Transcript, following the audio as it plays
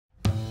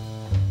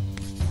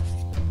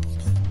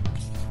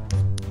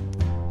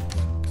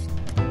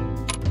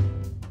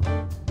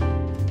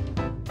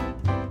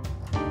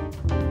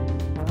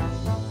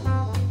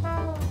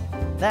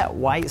That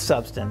white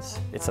substance,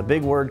 it's a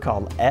big word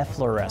called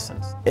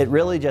efflorescence. It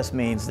really just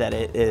means that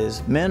it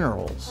is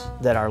minerals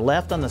that are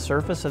left on the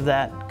surface of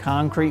that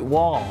concrete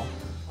wall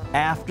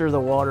after the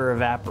water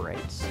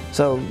evaporates.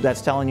 So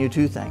that's telling you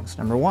two things.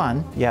 Number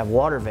one, you have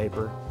water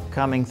vapor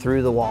coming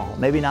through the wall.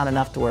 Maybe not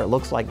enough to where it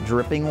looks like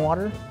dripping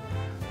water,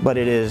 but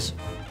it is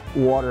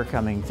water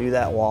coming through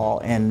that wall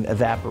and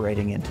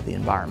evaporating into the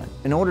environment.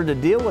 In order to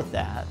deal with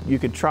that, you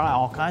could try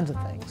all kinds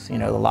of things. You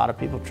know, a lot of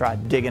people try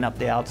digging up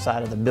the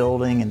outside of the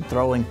building and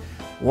throwing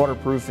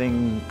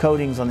waterproofing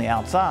coatings on the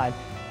outside.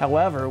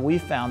 However, we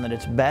found that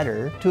it's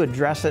better to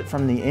address it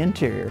from the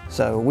interior.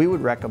 So we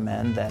would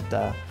recommend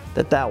that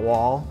that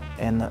wall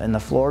and the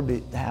floor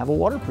have a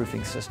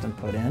waterproofing system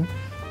put in,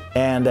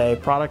 and a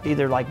product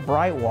either like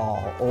Bright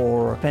Wall,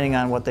 or depending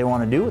on what they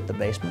want to do with the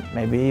basement,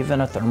 maybe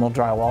even a thermal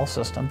drywall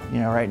system. You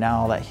know, right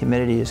now all that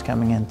humidity is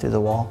coming in through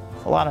the wall.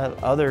 A lot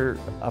of other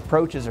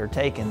approaches are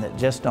taken that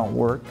just don't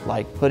work,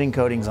 like putting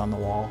coatings on the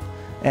wall,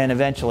 and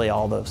eventually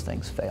all those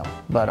things fail.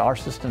 But our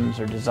systems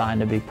are designed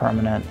to be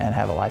permanent and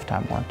have a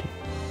lifetime warranty.